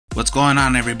What's going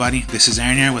on, everybody? This is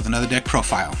Aaron here with another deck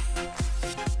profile.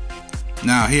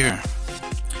 Now here,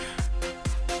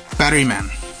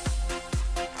 Batteryman.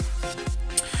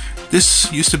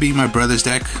 This used to be my brother's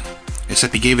deck,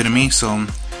 except he gave it to me, so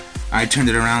I turned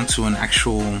it around to an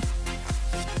actual,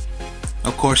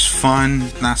 of course, fun,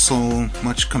 not so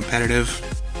much competitive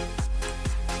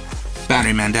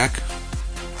Batteryman deck.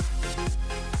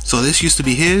 So this used to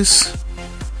be his,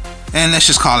 and let's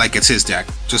just call it like it's his deck,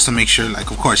 just to make sure,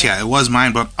 like, of course, yeah, it was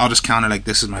mine, but I'll just count it like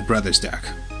this is my brother's deck.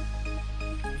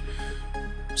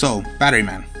 So,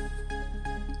 Batteryman.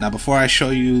 Now, before I show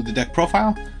you the deck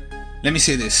profile, let me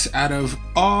say this. Out of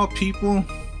all people,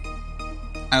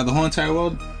 out of the whole entire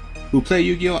world, who play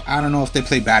Yu-Gi-Oh!, I don't know if they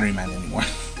play Batteryman anymore.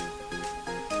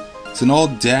 It's an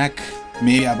old deck.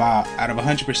 Maybe about, out of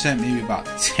 100%, maybe about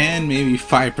 10, maybe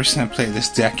 5% play this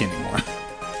deck anymore.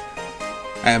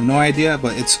 I have no idea,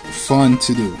 but it's fun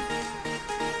to do.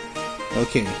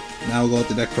 Okay, now we'll go with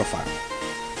the deck profile.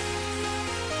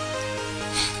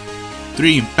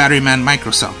 3. Batteryman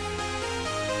Microcell.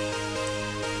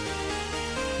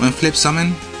 When flipped,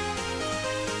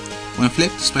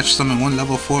 special summon one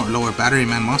level 4 or lower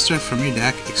Batteryman monster from your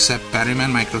deck except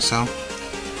Batteryman Microcell.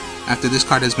 After this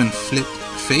card has been flipped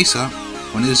face up,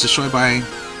 when it is destroyed by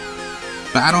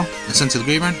battle and sent to the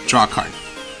graveyard, draw a card.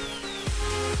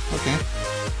 Okay.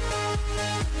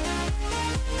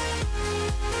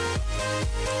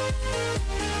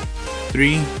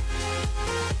 3.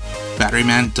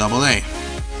 Batteryman AA.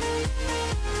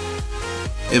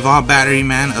 If all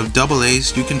Batteryman of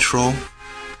AA's you control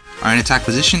are in attack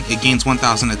position, it gains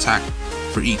 1000 attack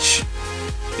for each.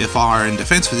 If all are in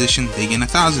defense position, they gain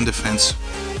 1000 defense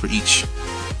for each.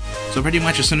 So pretty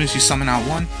much as soon as you summon out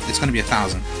one, it's going to be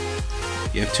 1000.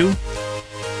 You have 2,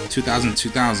 2000,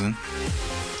 2000.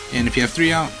 And if you have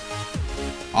 3 out,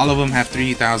 all of them have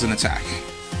 3000 attack.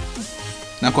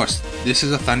 Now, of course, this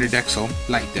is a Thunder deck, so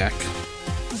light deck.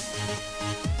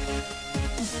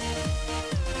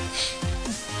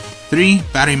 3.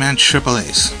 Batteryman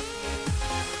AA's.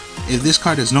 If this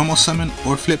card is normal summon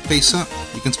or flip face up,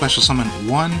 you can special summon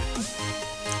 1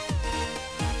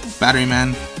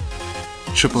 Batteryman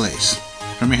AA's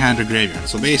from your hand or graveyard.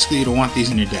 So basically, you don't want these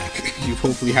in your deck. You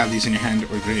hopefully have these in your hand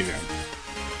or graveyard.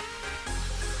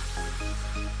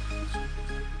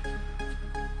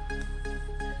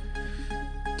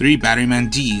 3.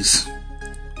 Batteryman D's.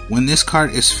 When this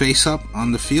card is face up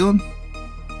on the field,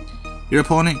 your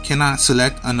opponent cannot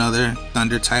select another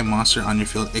Thunder type monster on your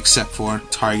field except for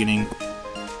targeting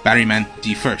Batteryman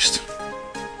D first.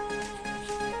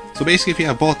 So basically, if you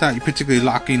have both out, you're particularly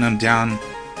locking them down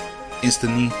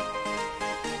instantly.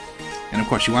 And of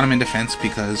course, you want them in defense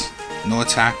because no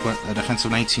attack but a defense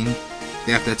of 19.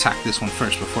 They have to attack this one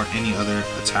first before any other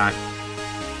attack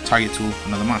target to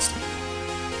another monster.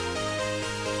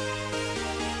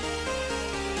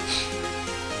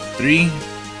 3.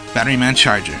 Batteryman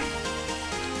Charger.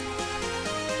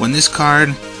 When this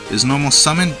card is normal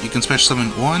summon, you can special summon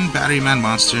 1 Batteryman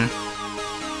monster.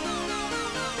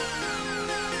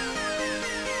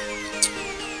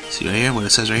 See right here, what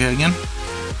it says right here again.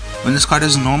 When this card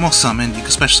is normal summon, you can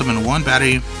special summon 1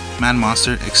 Batteryman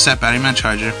monster except Batteryman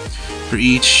Charger for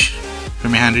each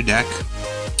from your hand or deck.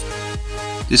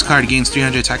 This card gains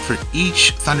 300 attack for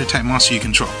each Thunder type monster you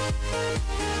control.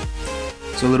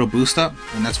 So a little boost up,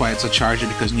 and that's why it's a charger,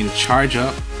 because you need to charge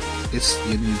up. You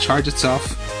need to charge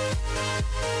itself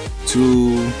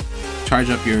to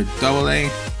charge up your AA,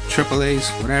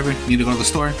 AA's, whatever. You need to go to the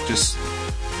store, just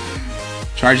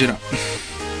charge it up.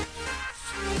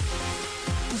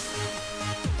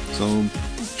 So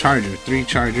charger, 3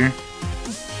 charger.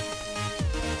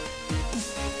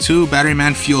 2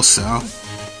 Batteryman Fuel Cell.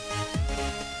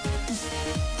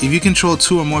 If you control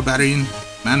 2 or more Batteryman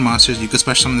monsters, you can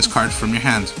special summon this card from your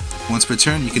hand. Once per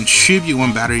turn, you can tribute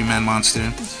 1 Batteryman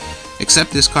monster,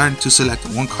 except this card, to select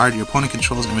 1 card your opponent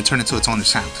controls and return it to its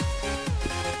owner's hand.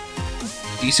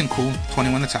 Decent, cool,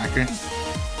 21 attacker.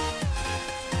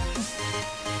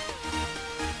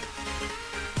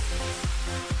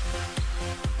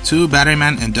 2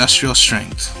 Batteryman Industrial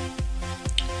Strength.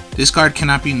 This card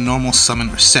cannot be normal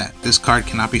summon or set. This card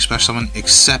cannot be special summoned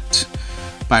except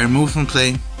by removing from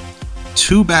play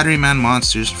 2 Batteryman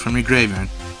monsters from your graveyard.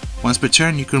 Once per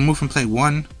turn, you can remove from play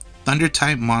 1 Thunder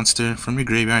type monster from your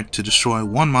graveyard to destroy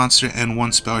 1 monster and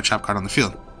 1 spell or trap card on the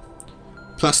field.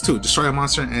 Plus 2, destroy a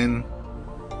monster and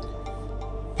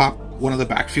pop one of the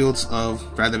backfields of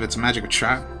rather if it's a magic or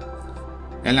trap.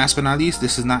 And last but not least,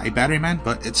 this is not a Batteryman,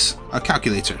 but it's a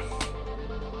calculator.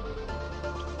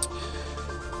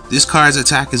 This card's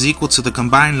attack is equal to the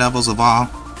combined levels of all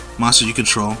monsters you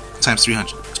control times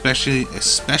 300.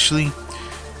 Especially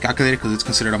calculated because it's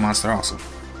considered a monster also.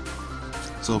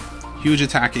 So, huge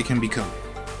attack it can become.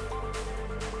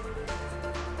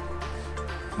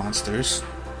 Monsters.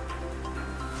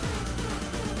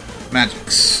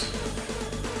 Magics.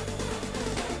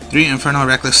 3 Infernal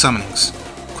Reckless Summonings.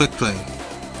 Quick play.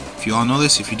 If you all know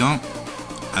this, if you don't,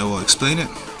 I will explain it.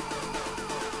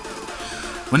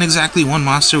 When exactly one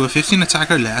monster with 15 attack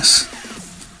or less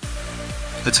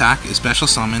attack is special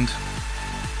summoned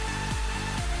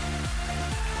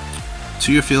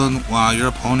to your field while your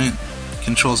opponent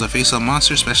controls a face-up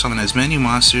monster, special summon as many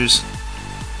monsters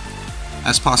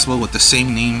as possible with the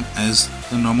same name as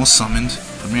the normal summoned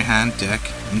from your hand, deck,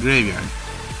 and graveyard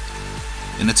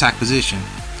in attack position.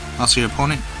 Also, your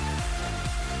opponent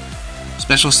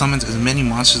special summons as many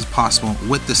monsters as possible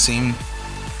with the same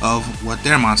of what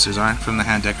their monsters are from the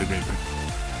hand, deck, or graveyard.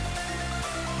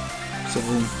 So,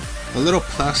 a little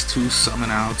plus to summon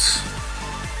out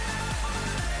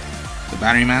the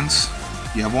Batterymans.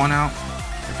 You have one out.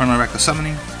 Infernal Reckless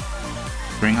Summoning.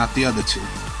 Bring out the other 2.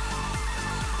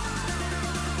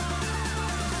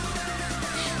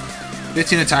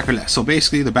 15 attack or less. So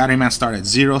basically, the Batteryman start at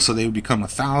 0, so they would become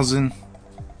 1,000.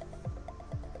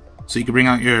 So you can bring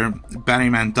out your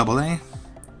Batteryman AA,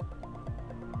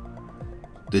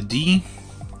 the D,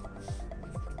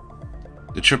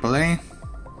 the AAA,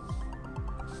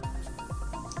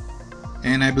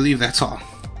 and I believe that's all.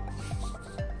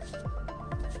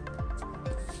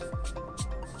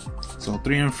 So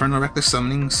 3 Infernal Reckless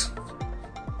Summonings.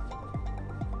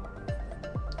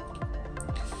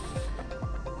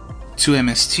 2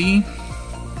 MST.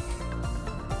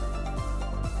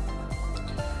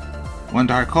 1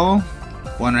 Dark Hole.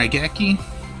 1 Raigeki.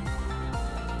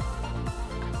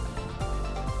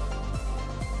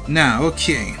 Now,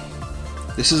 okay.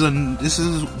 This is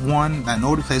one that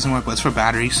nobody plays anymore, but it's for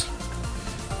batteries.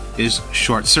 Is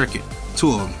Short Circuit.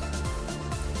 2 of them.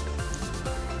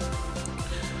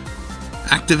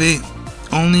 Activate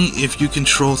only if you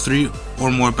control 3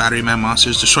 or more Batteryman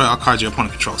monsters. Destroy all cards your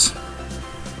opponent controls.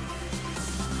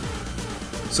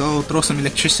 So throw some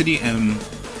electricity and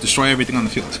destroy everything on the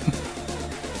field.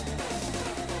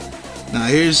 Now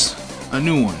here's a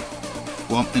new one.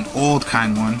 Well, an old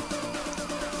kind one.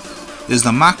 This is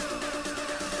the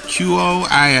Makuo.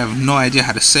 I have no idea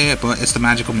how to say it, but it's the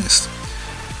Magical Mist.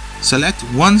 Select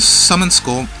 1 Summon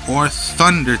Skull or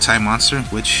Thunder type monster,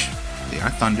 which they are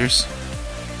Thunders.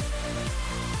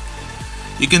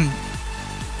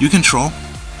 You control.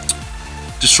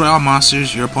 Destroy all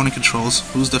monsters your opponent controls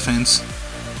whose defense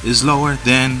is lower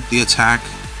than the attack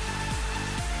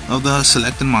of the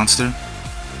selected monster.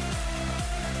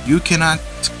 You cannot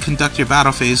conduct your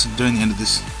battle phase during the end of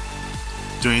this,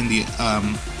 during the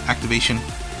activation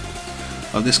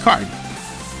of this card.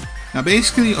 Now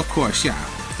basically, of course, yeah,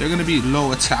 they're gonna be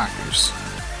low attackers.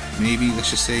 Maybe let's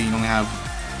just say you only have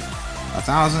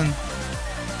 1,000,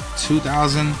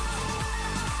 2,000.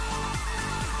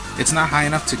 It's not high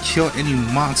enough to kill any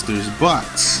monsters, but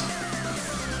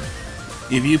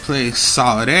if you play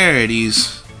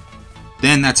Solidarities,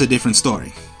 then that's a different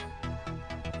story.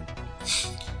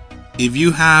 If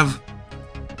you have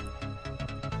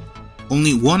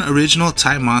only 1 original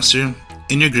type monster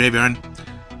in your graveyard,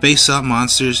 face up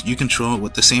monsters you control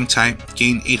with the same type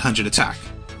gain 800 attack.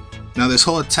 Now this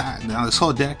whole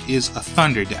deck is a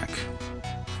Thunder deck.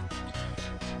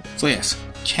 So yes,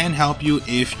 can help you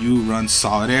if you run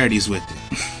Solidarities with it.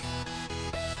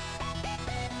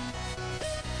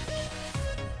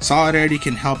 Solidarity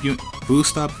can help you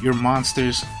boost up your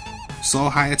monsters so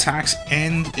high attacks,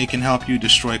 and it can help you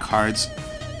destroy cards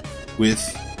with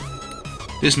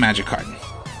this magic card.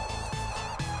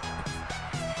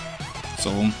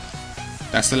 So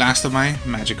that's the last of my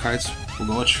magic cards. We'll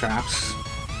go with traps.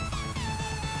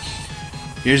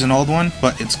 Here's an old one,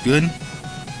 but it's good.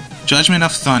 Judgment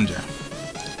of Thunder.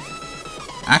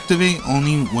 Activate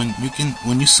only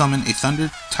when you summon a Thunder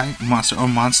type monster or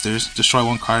monsters. Destroy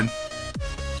 1 card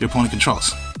your opponent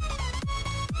controls.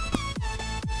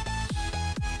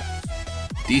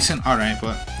 Decent, alright,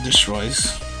 but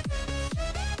destroys.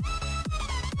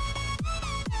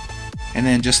 And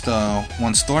then just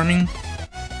 1 Storming,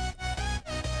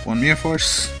 1 Mirror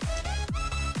Force,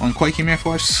 1 Quaking Mirror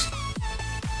Force,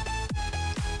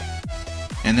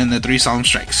 and then the 3 Solemn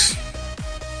Strikes.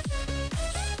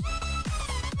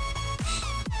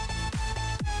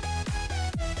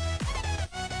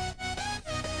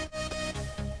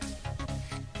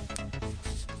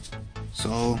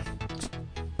 So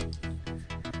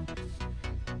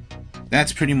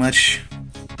that's pretty much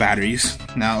batteries.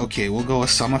 Now, okay, we'll go with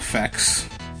some effects,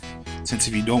 since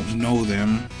if you don't know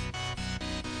them.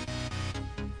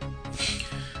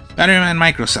 Batteryman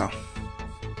Microcell.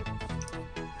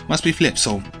 must be flipped.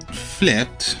 So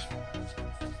flipped,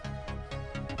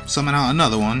 summon out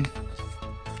another one.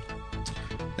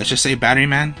 Let's just say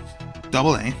Batteryman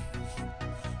AA.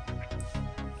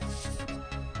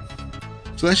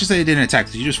 So let's just say it didn't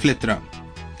attack, you just flipped it up.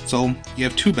 So you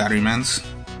have 2 Batterymans.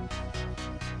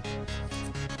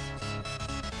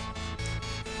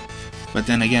 But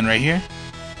then again right here,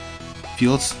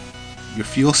 your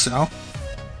fuel cell,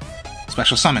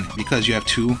 special summon it because you have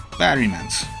 2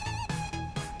 Batterymans.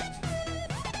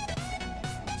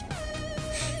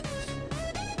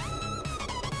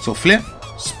 So flip,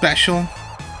 special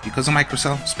because of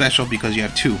microcell, special because you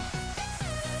have 2.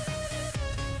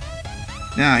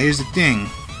 Now here's the thing,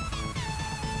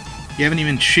 you haven't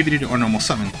even distributed or normal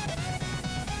summon.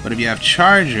 But if you have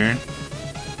charger,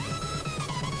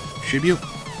 tribute,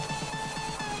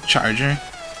 charger,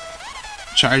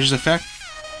 charges effect,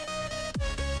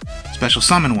 special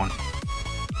summon one.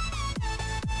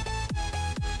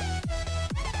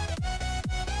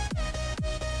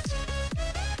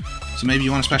 So maybe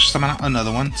you want to special summon out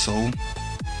another one. So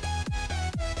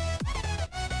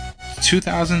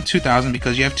 2000, 2000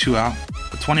 because you have 2 out,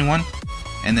 21,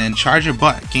 and then charger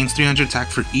butt gains 300 attack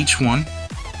for each one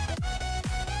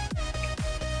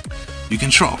you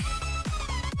control.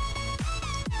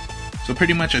 So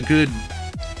pretty much a good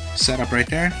setup right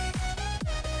there.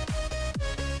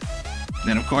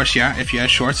 Then of course, yeah, if you have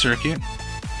short circuit,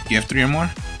 you have 3 or more,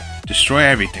 destroy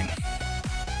everything.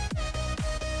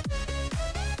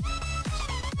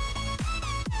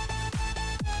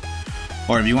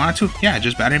 Or if you wanted to, yeah,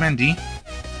 just Batteryman D.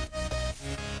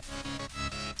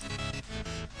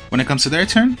 When it comes to their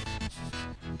turn,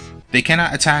 they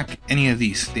cannot attack any of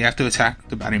these. They have to attack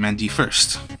the Batteryman D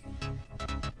first.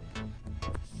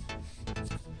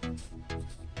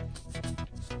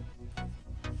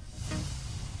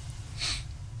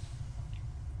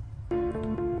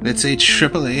 Let's say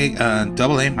AAA,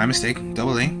 AA, my mistake,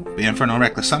 AA, the Infernal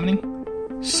Reckless Summoning.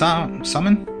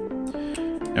 Summon.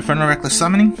 Infernal Reckless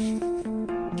Summoning.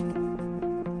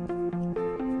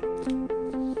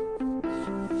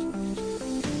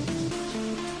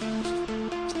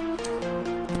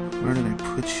 Where did I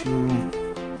put you?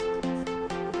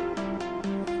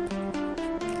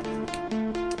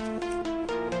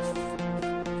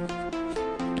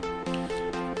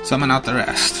 Summon out the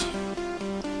rest.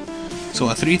 So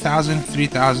a 3000,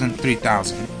 3000,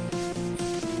 3000.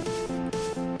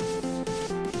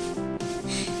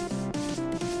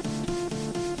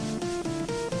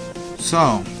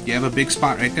 So you have a big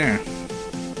spot right there.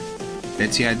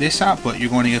 Let's see, I this out, but you're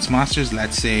going against monsters.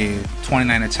 Let's say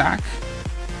 29 attack,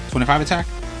 25 attack,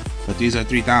 but these are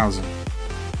 3000.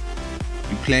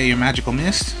 You play your Magical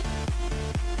Mist,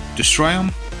 destroy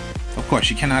them. Of course,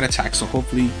 you cannot attack, so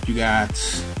hopefully you got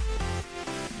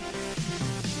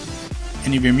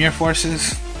any of your mirror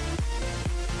forces.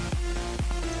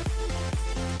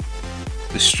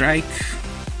 The strike.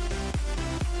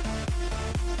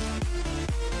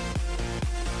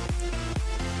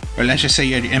 Or let's just say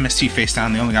you had your MST face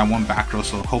down, they only got 1 back row,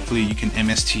 so hopefully you can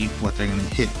MST what they're gonna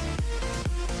hit.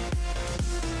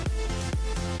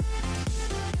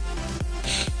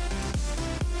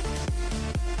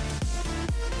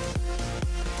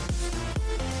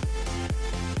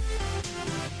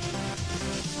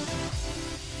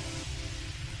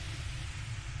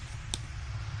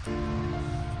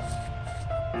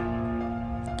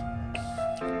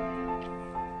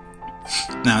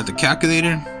 Now the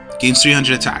calculator gains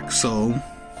 300 attack, so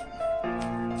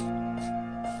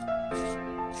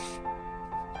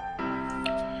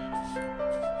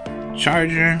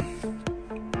charger,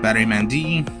 Batteryman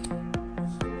D,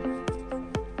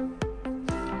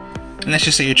 and let's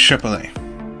just say it's AAA.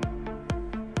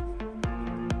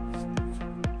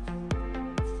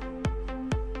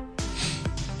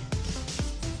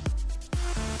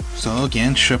 So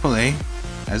again, AAA,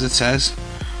 as it says,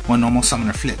 1 normal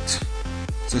summoner flipped.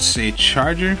 So let's say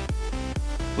charger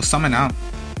will summon out.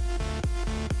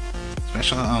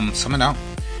 Special summon out.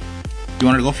 You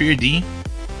want to go for your D.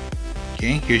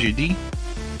 Okay, here's your D.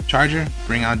 Charger,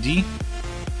 bring out D.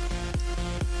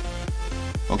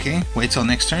 Okay, wait till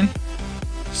next turn.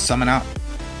 Summon out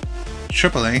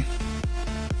AAA.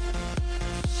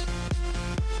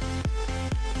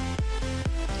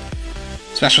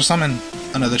 Special summon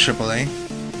another AAA.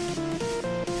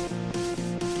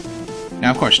 Now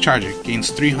of course, charger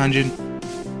gains 300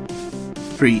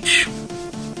 for each.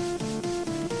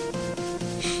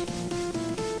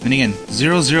 Then again,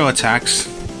 0/0 attacks,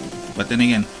 but then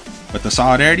again, with the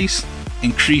solidarities,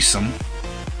 increase them.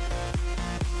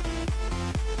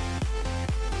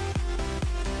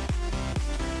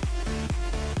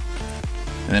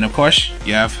 And then of course,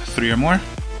 you have 3 or more,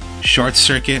 short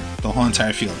circuit the whole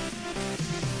entire field.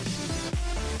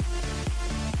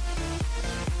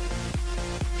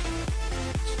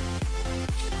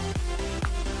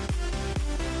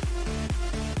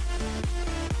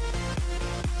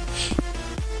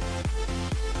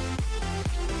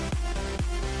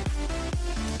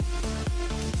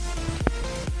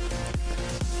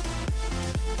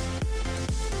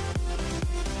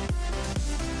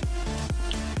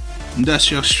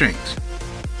 Industrial strength.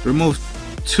 Remove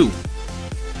 2.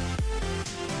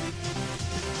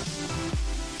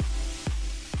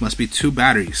 Must be 2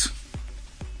 batteries.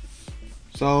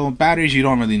 So batteries you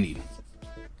don't really need.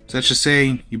 So let's just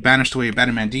say you banished away your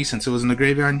Batteryman D since it was in the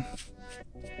graveyard.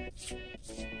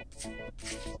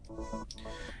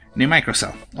 New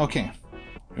microcell. Okay.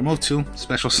 Remove 2.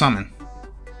 Special summon.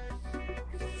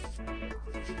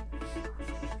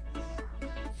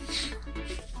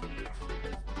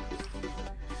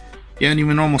 You haven't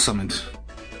even normal summoned.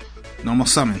 Normal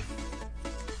summon.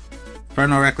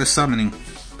 Inferno Reckless Summoning.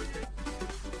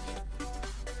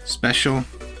 Special.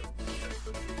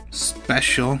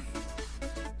 Special.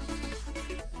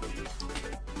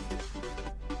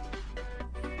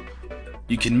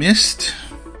 You can mist.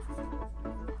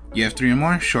 You have 3 or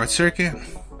more. Short circuit.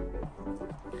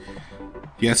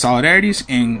 You have solidarities,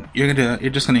 and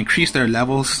you're just gonna increase their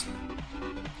levels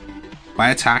by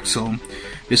attack. So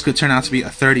this could turn out to be a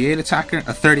 38 attacker,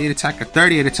 a 38 attacker,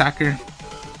 38 attacker,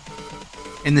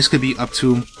 and this could be up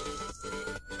to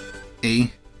a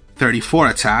 34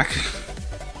 attack.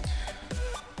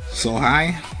 So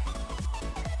high.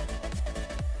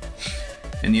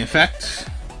 And the effect,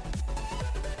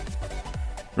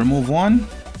 remove 1,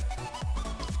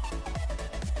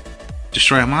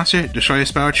 destroy a monster, destroy a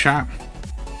spell trap,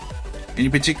 and you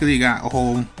particularly got a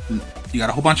whole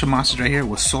bunch of monsters right here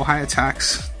with so high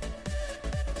attacks.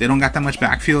 They don't got that much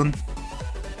backfield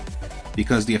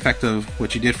because the effect of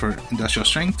what you did for Industrial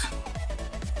Strength.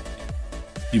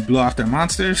 You blew off their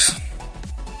monsters.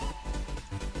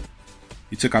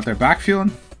 You took out their backfield.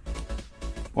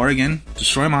 Or again,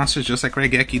 destroy monsters just like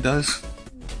Regeki does.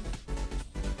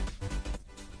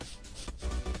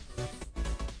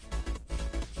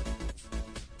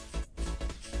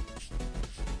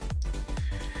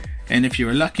 And if you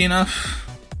were lucky enough,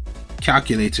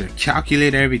 calculator.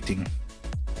 Calculate everything.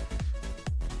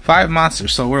 5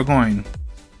 monsters, so we're going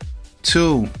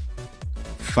 2,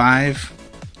 5,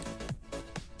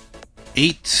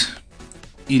 8,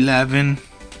 11,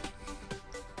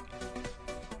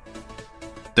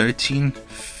 13,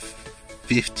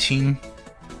 15,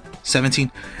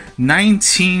 17,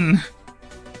 19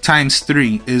 times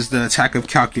 3 is the attack of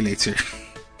calculator.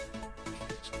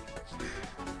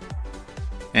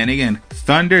 And again,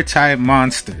 thunder type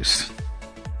monsters.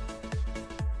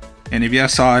 And if you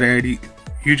have solidarity,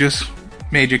 you just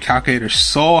made your calculator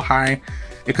so high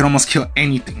it could almost kill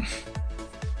anything.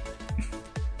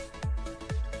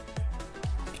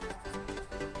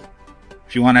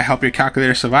 If you want to help your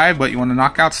calculator survive but you want to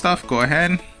knock out stuff, go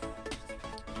ahead.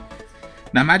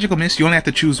 Now Magical Mist, you only have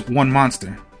to choose 1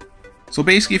 monster. So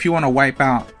basically if you want to wipe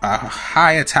out a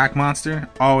high attack monster,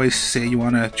 always say you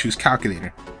want to choose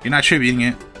calculator. You're not tributing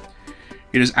it,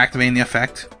 you're just activating the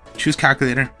effect. Choose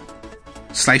calculator,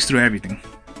 slice through everything.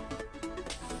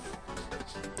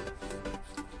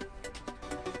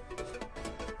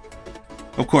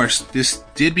 Of course, this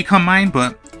did become mine,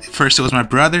 but first it was my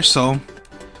brother, so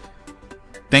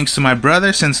thanks to my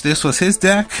brother, since this was his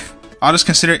deck, I'll just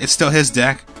consider it's still his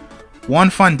deck. One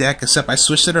fun deck, except I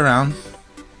switched it around.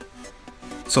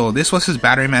 So this was his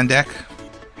Batteryman deck.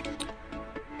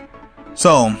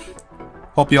 So,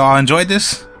 hope you all enjoyed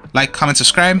this. Like, comment,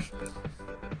 subscribe.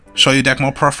 Show you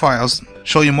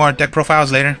more deck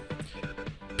profiles later.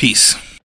 Peace.